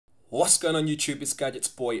What's going on YouTube, it's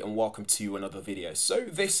GadgetsBoy and welcome to another video. So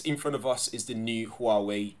this in front of us is the new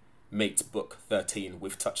Huawei MateBook 13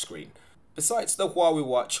 with touchscreen. Besides the Huawei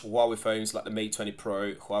watch, Huawei phones like the Mate 20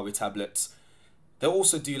 Pro, Huawei tablets, they'll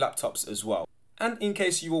also do laptops as well. And in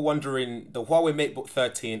case you were wondering, the Huawei MateBook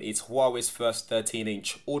 13 is Huawei's first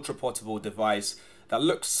 13-inch ultra portable device that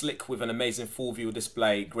looks slick with an amazing full view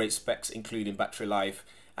display, great specs including battery life,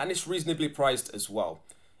 and it's reasonably priced as well.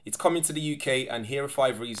 It's coming to the UK and here are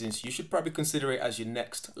 5 reasons you should probably consider it as your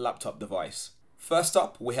next laptop device. First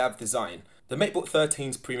up, we have design. The MateBook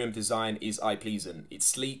 13's premium design is eye-pleasing. It's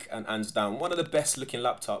sleek and hands down one of the best looking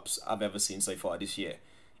laptops I've ever seen so far this year.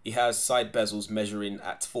 It has side bezels measuring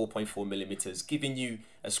at 4.4mm, giving you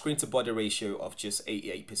a screen to body ratio of just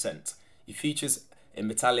 88%. It features a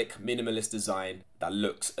metallic minimalist design that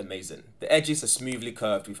looks amazing. The edges are smoothly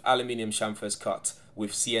curved with aluminium chamfers cut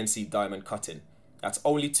with CNC diamond cutting. That's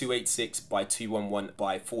only 286 by 211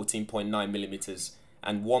 by 14.9mm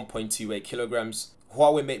and 1.28 kilograms.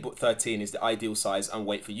 Huawei MateBook 13 is the ideal size and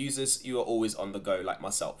weight for users who are always on the go like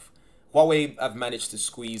myself. Huawei have managed to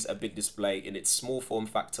squeeze a big display in its small form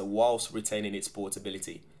factor whilst retaining its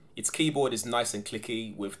portability. Its keyboard is nice and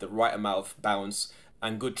clicky with the right amount of bounce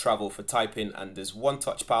and good travel for typing, and there's one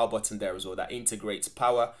touch power button there as well that integrates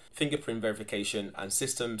power, fingerprint verification and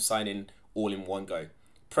system sign-in all in one go.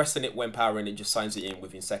 Pressing it when powering it just signs it in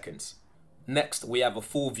within seconds. Next, we have a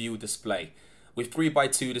full view display. With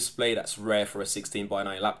 3x2 display that's rare for a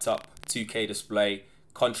 16:9 laptop, 2K display,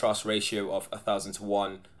 contrast ratio of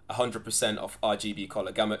 1000:1, 100% of RGB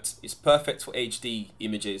color gamut. It's perfect for HD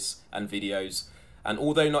images and videos. And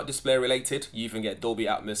although not display related, you even get Dolby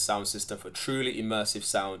Atmos sound system for truly immersive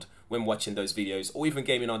sound when watching those videos or even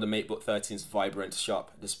gaming on the MateBook 13's vibrant, sharp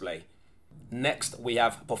display. Next, we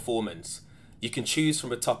have performance. You can choose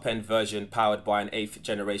from a top-end version powered by an 8th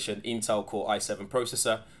generation Intel Core i7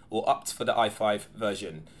 processor or opt for the i5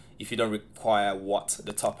 version if you don't require what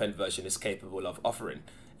the top-end version is capable of offering.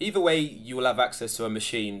 Either way, you will have access to a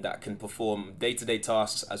machine that can perform day-to-day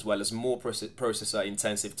tasks as well as more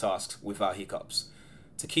processor-intensive tasks without hiccups.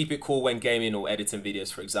 To keep it cool when gaming or editing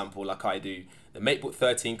videos, for example, like I do, the MateBook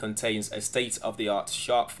 13 contains a state-of-the-art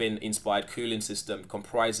shark fin inspired cooling system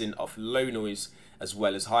comprising of low noise as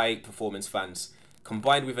well as high performance fans.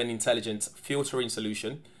 Combined with an intelligent filtering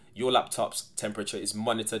solution, your laptop's temperature is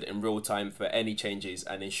monitored in real time for any changes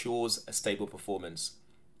and ensures a stable performance.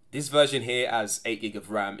 This version here has 8GB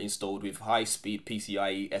of RAM installed with high-speed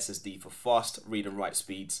PCIe SSD for fast read and write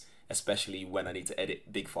speeds, especially when I need to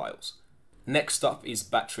edit big files. Next up is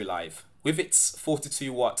battery life. With its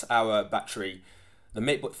 42Wh battery, the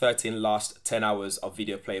MateBook 13 lasts 10 hours of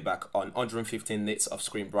video playback on 115 nits of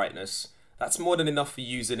screen brightness. That's more than enough for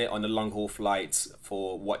using it on a long haul flight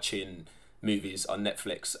for watching movies on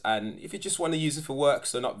Netflix. And if you just want to use it for work,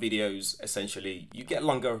 so not videos, essentially, you get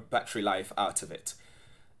longer battery life out of it.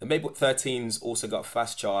 The MateBook 13's also got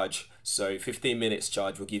fast charge, so 15 minutes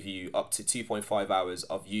charge will give you up to 2.5 hours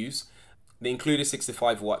of use. The included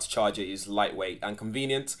 65W charger is lightweight and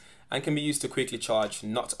convenient and can be used to quickly charge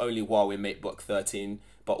not only Huawei MateBook 13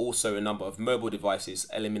 but also a number of mobile devices,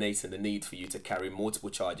 eliminating the need for you to carry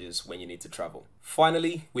multiple chargers when you need to travel.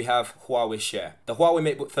 Finally, we have Huawei Share. The Huawei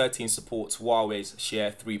MateBook 13 supports Huawei's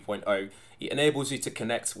Share 3.0. It enables you to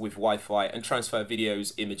connect with Wi-Fi and transfer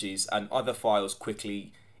videos, images and other files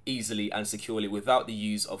quickly, easily and securely without the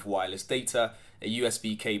use of wireless data, a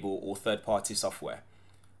USB cable or third-party software.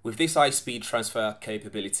 With this high-speed transfer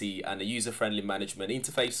capability and a user-friendly management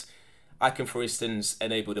interface, I can, for instance,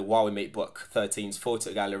 enable the Huawei MateBook 13's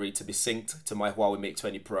photo gallery to be synced to my Huawei Mate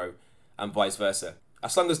 20 Pro and vice versa.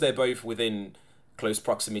 As long as they're both within close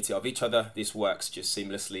proximity of each other, this works just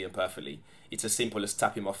seamlessly and perfectly. It's as simple as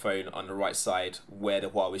tapping my phone on the right side where the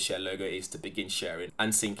Huawei Share logo is to begin sharing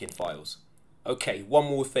and syncing files. Okay, one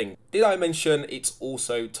more thing. Did I mention it's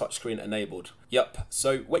also touchscreen enabled? Yup,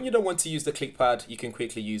 so when you don't want to use the clickpad, you can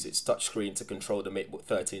quickly use its touchscreen to control the MateBook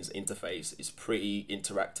 13's interface. It's pretty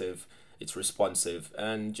interactive, it's responsive,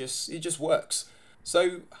 and it just works.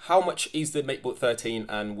 So how much is the MateBook 13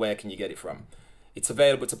 and where can you get it from? It's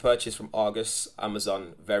available to purchase from Argus,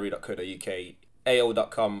 Amazon, very.co.uk,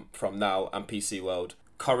 AO.com from Now and PC World,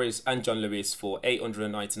 Currys and John Lewis for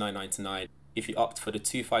 $899.99 if you opt for the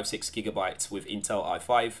 256GB with Intel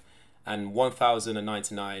i5 and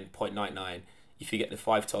 $1,099.99 if you get the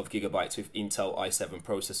 512GB with Intel i7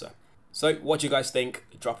 processor. So what do you guys think?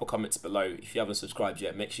 Drop a comments below. If you haven't subscribed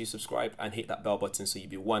yet, make sure you subscribe and hit that bell button so you'll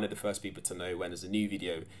be one of the first people to know when there's a new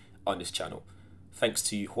video on this channel. Thanks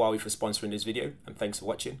to Huawei for sponsoring this video and thanks for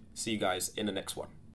watching. See you guys in the next one.